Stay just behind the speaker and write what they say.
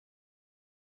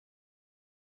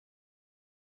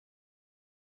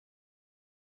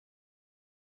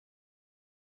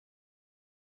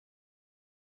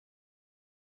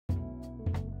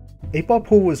8-Ball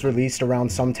Pool was released around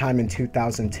sometime in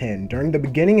 2010. During the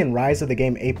beginning and rise of the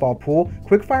game 8-Ball Pool,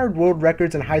 Quickfire world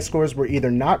records and high scores were either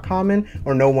not common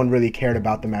or no one really cared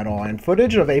about them at all, and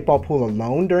footage of 8-Ball Pool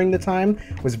alone during the time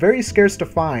was very scarce to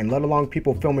find, let alone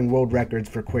people filming world records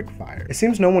for Quickfire. It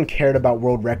seems no one cared about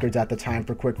world records at the time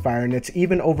for Quickfire, and it's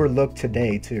even overlooked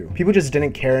today too. People just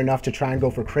didn't care enough to try and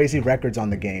go for crazy records on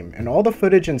the game, and all the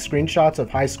footage and screenshots of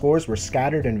high scores were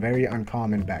scattered and very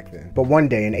uncommon back then. But one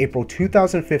day in April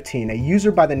 2015, a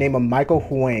user by the name of Michael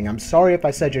Huang, I'm sorry if I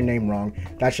said your name wrong,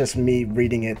 that's just me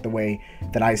reading it the way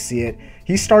that I see it,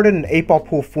 he started an 8-Ball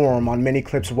Pool forum on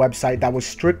Miniclip's website that was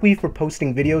strictly for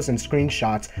posting videos and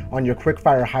screenshots on your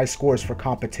Quickfire high scores for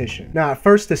competition. Now at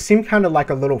first this seemed kind of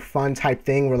like a little fun type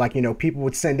thing where, like, you know, people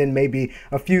would send in maybe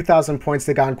a few thousand points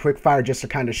they got in Quickfire just to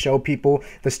kind of show people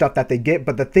the stuff that they get,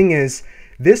 but the thing is,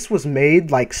 this was made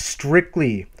like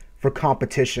strictly for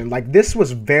competition. Like, this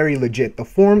was very legit. The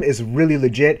forum is really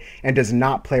legit and does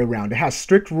not play around. It has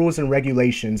strict rules and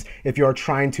regulations if you are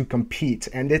trying to compete,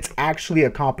 and it's actually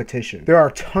a competition. There are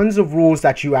tons of rules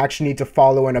that you actually need to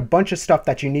follow and a bunch of stuff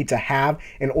that you need to have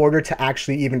in order to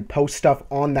actually even post stuff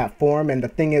on that forum. And the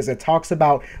thing is, it talks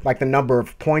about like the number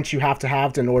of points you have to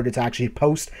in order to actually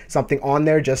post something on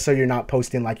there, just so you're not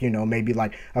posting like, you know, maybe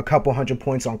like a couple hundred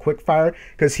points on Quickfire,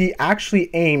 because he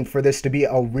actually aimed for this to be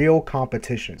a real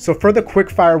competition. So for the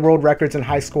Quickfire world records and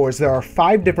high scores, there are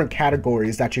 5 different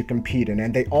categories that you compete in,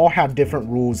 and they all have different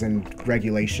rules and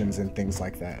regulations and things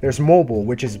like that. There's mobile,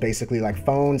 which is basically like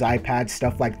phones, iPads,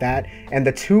 stuff like that, and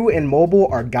the 2 in mobile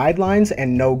are guidelines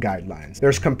and no guidelines.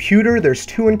 There's computer, there's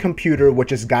 2 in computer,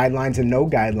 which is guidelines and no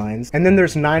guidelines, and then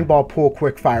there's 9-Ball Pool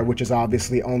Quickfire, which is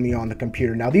obviously only on the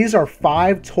computer. Now these are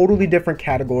 5 totally different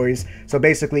categories, so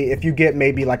basically if you get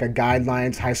maybe like a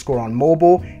guidelines high score on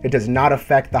mobile, it does not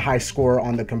affect the high score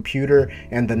on the computer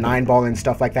and the 9-ball and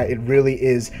stuff like that. It really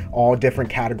is all different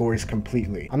categories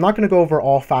completely. I'm not going to go over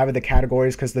all 5 of the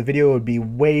categories because the video would be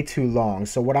way too long.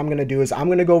 So what I'm going to do is I'm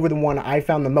going to go over the one I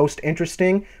found the most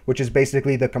interesting, which is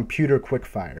basically the computer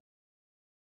Quickfire.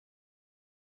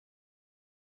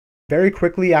 Very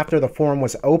quickly after the forum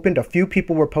was opened, a few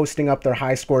people were posting up their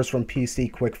high scores from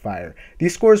PC Quickfire.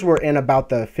 These scores were in about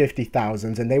the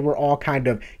 50,000s, and they were all kind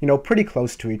of, you know, pretty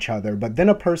close to each other. But then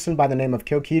a person by the name of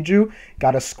Kilkiju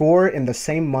got a score in the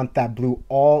same month that blew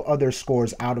all other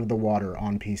scores out of the water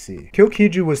on PC.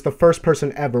 Kilkiju was the first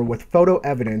person ever with photo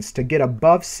evidence to get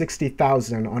above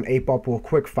 60,000 on 8-Ball Pool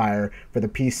Quickfire for the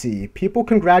PC. People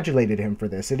congratulated him for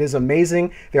this. It is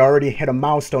amazing. They already hit a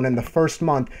milestone in the first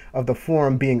month of the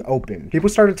forum being open. People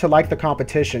started to like the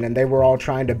competition, and they were all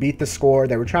trying to beat the score.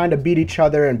 They were trying to beat each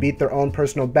other and beat their own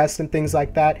personal best and things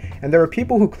like that. And there were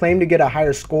people who claimed to get a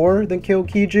higher score than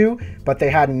Kilkiju, but they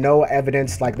had no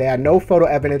evidence, like they had no photo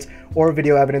evidence or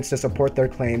video evidence to support their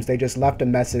claims. They just left a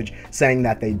message saying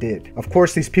that they did. Of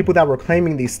course, these people that were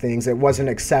claiming these things, it wasn't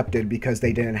accepted because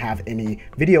they didn't have any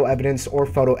video evidence or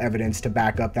photo evidence to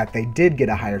back up that they did get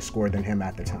a higher score than him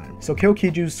at the time. So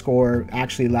Kilkiju's score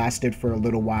actually lasted for a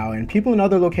little while, and people in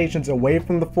other locations away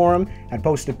from the forum had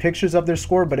posted pictures of their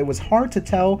score, but it was hard to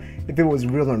tell if it was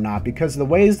real or not because the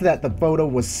ways that the photo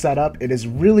was set up, it is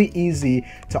really easy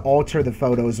to alter the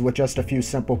photos with just a few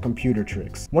simple computer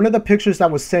tricks. One of the pictures that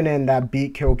was sent in that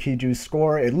beat Kilkiju's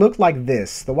score, it looked like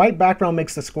this. The white background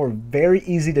makes the score very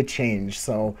easy to change,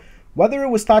 so whether it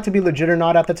was thought to be legit or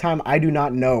not at the time, I do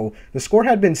not know. The score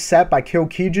had been set by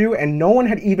Kilkiju and no one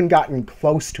had even gotten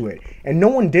close to it, and no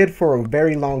one did for a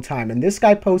very long time, and this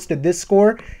guy posted this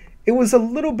score. It was a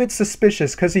little bit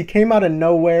suspicious because he came out of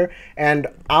nowhere, and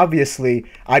obviously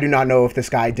I do not know if this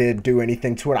guy did do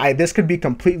anything to it. This could be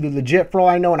completely legit for all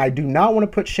I know, and I do not want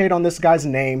to put shade on this guy's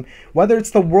name. Whether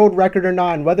it's the world record or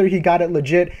not, and whether he got it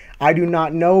legit, I do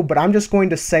not know, but I'm just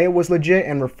going to say it was legit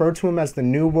and refer to him as the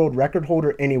new world record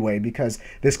holder anyway, because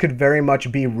this could very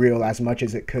much be real as much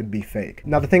as it could be fake.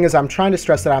 Now the thing is, I'm trying to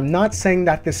stress that I'm not saying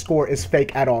that this score is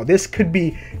fake at all. This could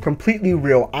be completely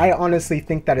real. I honestly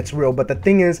think that it's real, but the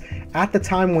thing is, at the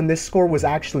time when this score was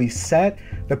actually set,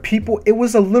 the people, it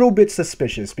was a little bit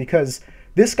suspicious because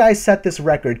this guy set this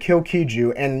record,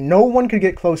 Kilkiju, and no one could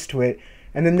get close to it.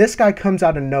 And then this guy comes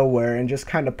out of nowhere and just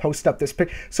kind of posts up this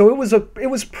pic. So it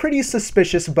was pretty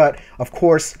suspicious, but of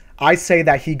course, I say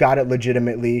that he got it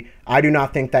legitimately. I do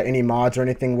not think that any mods or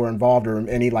anything were involved, or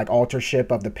any like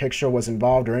authorship of the picture was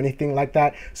involved or anything like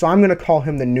that. So I'm going to call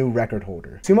him the new record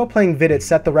holder. Sumo Playing Vidit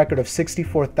set the record of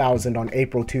 64,000 on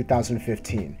April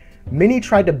 2015. Many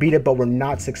tried to beat it but were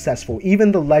not successful.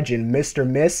 Even the legend, Mr.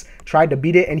 Miss, tried to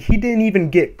beat it and he didn't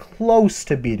even get close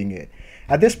to beating it.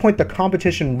 At this point, the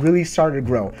competition really started to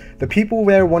grow. The people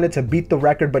there wanted to beat the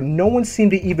record, but no one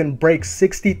seemed to even break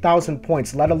 60,000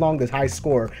 points, let alone the high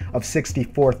score of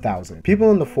 64,000.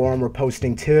 People in the forum were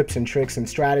posting tips and tricks and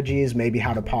strategies, maybe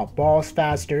how to pop balls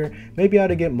faster, maybe how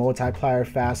to get multiplier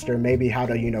faster, maybe how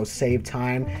to, save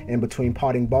time in between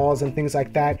potting balls and things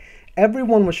like that.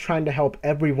 Everyone was trying to help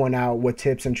everyone out with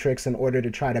tips and tricks in order to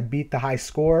try to beat the high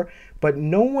score, but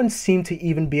no one seemed to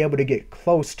even be able to get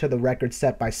close to the record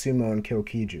set by Sumo and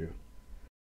Kilkiju.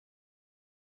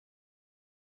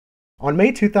 On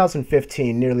May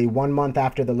 2015, nearly 1 month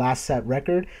after the last set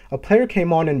record, a player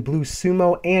came on and blew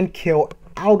Sumo and Kill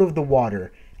out of the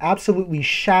water, absolutely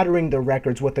shattering the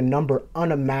records with a number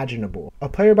unimaginable. A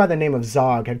player by the name of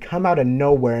Zog had come out of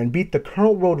nowhere and beat the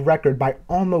current world record by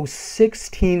almost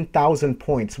 16,000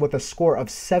 points with a score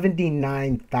of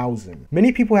 79,000.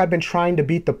 Many people had been trying to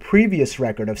beat the previous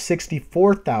record of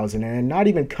 64,000 and had not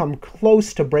even come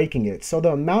close to breaking it, so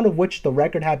the amount of which the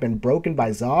record had been broken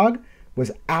by Zog was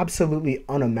absolutely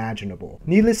unimaginable.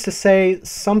 Needless to say,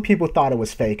 some people thought it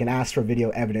was fake and asked for video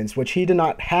evidence, which he did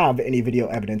not have any video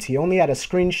evidence. He only had a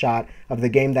screenshot of the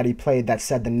game that he played that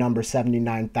said the number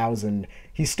 79,000.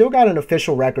 He still got an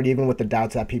official record even with the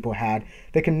doubts that people had.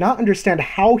 They could not understand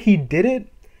how he did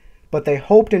it, but they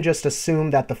hoped and just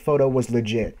assumed that the photo was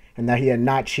legit and that he had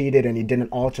not cheated and he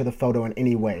didn't alter the photo in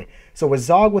any way. So with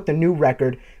Zog with the new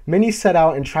record, many set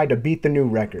out and tried to beat the new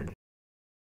record.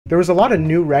 There was a lot of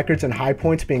new records and high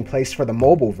points being placed for the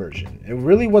mobile version. It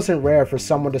really wasn't rare for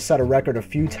someone to set a record a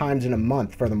few times in a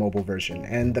month for the mobile version,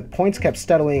 and the points kept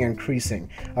steadily increasing,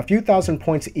 a few thousand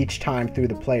points each time through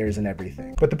the players and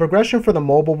everything. But the progression for the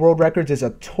mobile world records is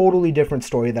a totally different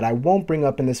story that I won't bring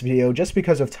up in this video just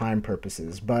because of time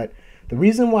purposes, but the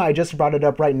reason why I just brought it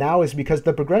up right now is because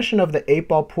the progression of the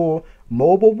 8-ball pool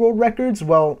mobile world records,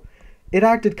 well, it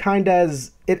acted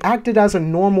as a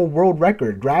normal world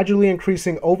record, gradually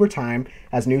increasing over time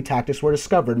as new tactics were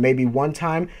discovered. Maybe one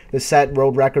time the set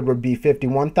world record would be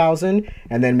 51,000,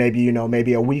 and then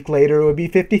maybe a week later it would be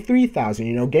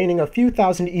 53,000, gaining a few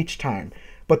thousand each time.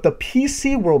 But the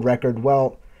PC world record,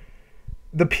 well,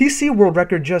 the PC world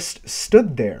record just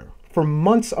stood there for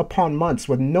months upon months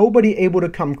with nobody able to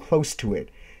come close to it.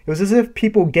 It was as if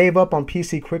people gave up on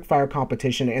PC Quickfire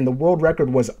competition and the world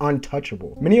record was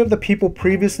untouchable. Many of the people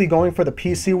previously going for the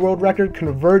PC world record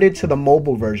converted to the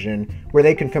mobile version where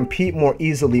they can compete more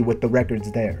easily with the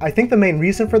records there. I think the main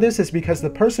reason for this is because the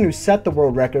person who set the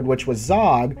world record, which was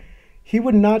Zog, he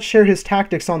would not share his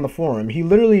tactics on the forum. He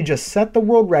literally just set the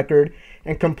world record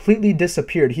and completely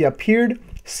disappeared. He appeared,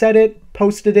 set it,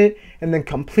 posted it, and then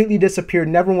completely disappeared,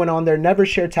 never went on there, never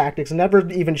shared tactics, never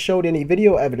even showed any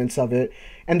video evidence of it,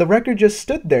 and the record just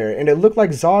stood there, and it looked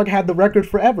like Zog had the record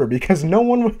forever because no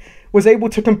one was able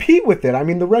to compete with it. I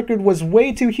mean, the record was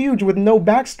way too huge with no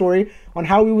backstory on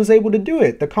how he was able to do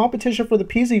it. The competition for the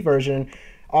PC version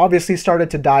obviously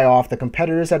started to die off. The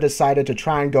competitors had decided to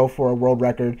try and go for a world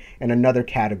record in another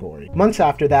category. Months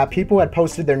after that, people had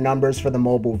posted their numbers for the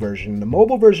mobile version. The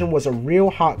mobile version was a real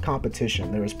hot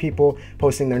competition. There was people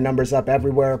posting their numbers up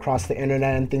everywhere across the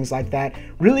internet and things like that,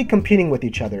 really competing with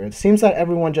each other. It seems that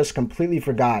everyone just completely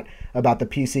forgot about the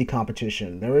PC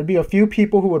competition. There would be a few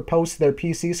people who would post their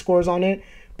PC scores on it,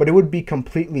 but it would be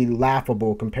completely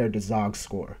laughable compared to Zog's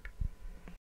score.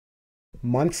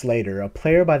 Months later, a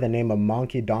player by the name of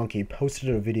Monkey Donkey posted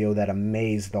a video that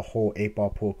amazed the whole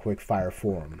 8-ball pool Quickfire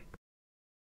forum.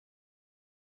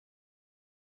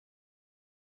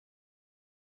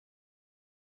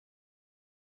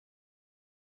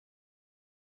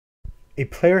 A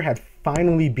player had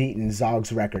finally beaten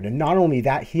Zog's record, and not only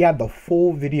that, he had the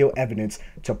full video evidence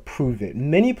to prove it.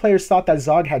 Many players thought that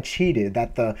Zog had cheated,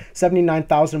 that the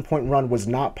 79,000 point run was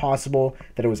not possible,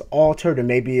 that it was altered, and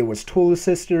maybe it was tool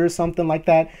assisted or something like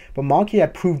that, but Monkey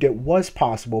had proved it was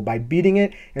possible by beating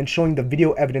it and showing the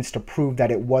video evidence to prove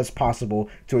that it was possible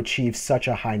to achieve such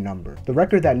a high number. The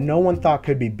record that no one thought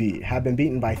could be beat had been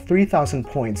beaten by 3,000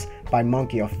 points by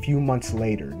Monkey a few months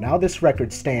later. Now this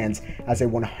record stands as a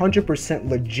 100%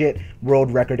 legit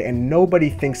world record, and nobody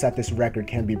thinks that this record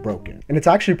can be broken. And it's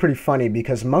actually pretty funny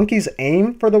because Monkey's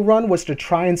aim for the run was to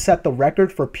try and set the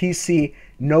record for PC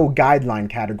no guideline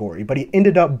category, but he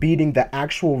ended up beating the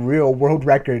actual real world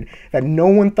record that no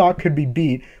one thought could be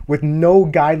beat with no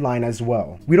guideline as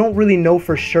well. We don't really know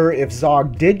for sure if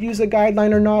Zog did use a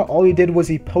guideline or not. All he did was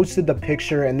he posted the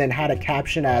picture and then had a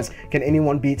caption as, "Can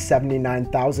anyone beat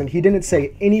 79,000?" He didn't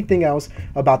say anything else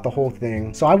about the whole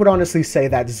thing. So I would honestly say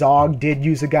that Zog did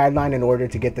use a guideline in order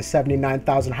to get the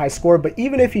 79,000 high score, but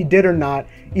even if he did or not,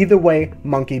 either way,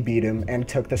 Monkey beat him and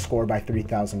took the score by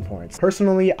 3,000 points.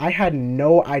 Personally, I had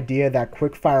no idea that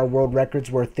Quickfire world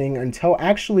records were a thing until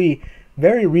actually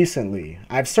very recently.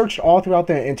 I've searched all throughout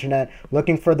the internet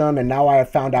looking for them, and now I have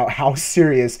found out how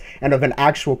serious and of an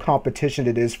actual competition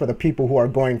it is for the people who are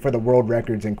going for the world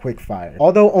records in Quickfire.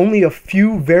 Although only a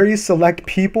few very select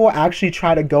people actually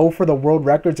try to go for the world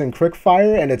records in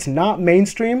Quickfire, and it's not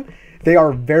mainstream, they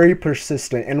are very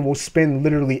persistent and will spend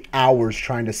literally hours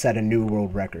trying to set a new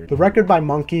world record. The record by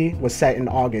Monkey was set in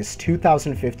August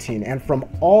 2015, and from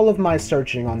all of my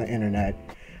searching on the internet,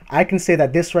 I can say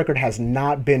that this record has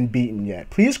not been beaten yet.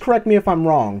 Please correct me if I'm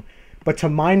wrong, but to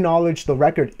my knowledge, the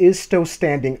record is still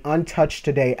standing untouched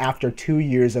today after 2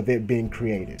 years of it being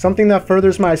created. Something that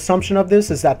furthers my assumption of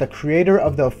this is that the creator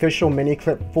of the official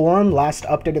miniclip forum last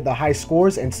updated the high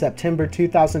scores in September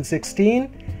 2016,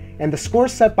 and the score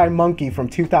set by Monkey from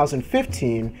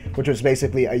 2015, which was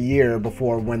basically a year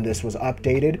before when this was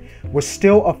updated, was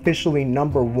still officially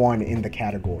 #1 in the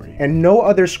category. And no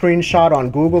other screenshot on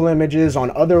Google Images,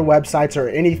 on other websites, or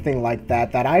anything like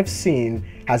that that I've seen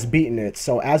has beaten it.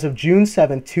 So as of June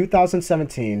 7th,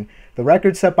 2017, the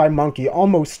record set by Monkey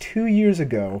almost 2 years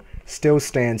ago still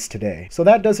stands today. So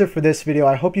that does it for this video.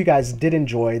 I hope you guys did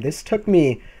enjoy. This took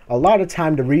me a lot of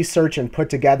time to research and put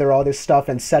together all this stuff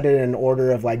and set it in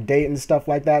order of like date and stuff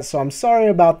like that. So I'm sorry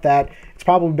about that. It's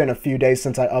probably been a few days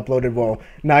since I uploaded. Well,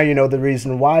 now you know the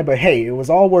reason why, but hey, it was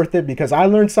all worth it because I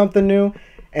learned something new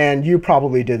and you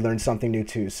probably did learn something new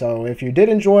too. So if you did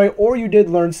enjoy or you did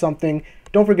learn something,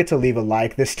 don't forget to leave a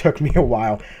like. This took me a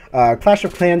while. Clash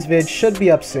of Clans vid should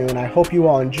be up soon. I hope you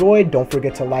all enjoyed. Don't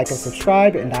forget to like and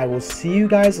subscribe, and I will see you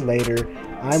guys later.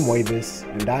 I'm Wavis,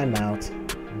 and I'm out.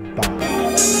 Bye.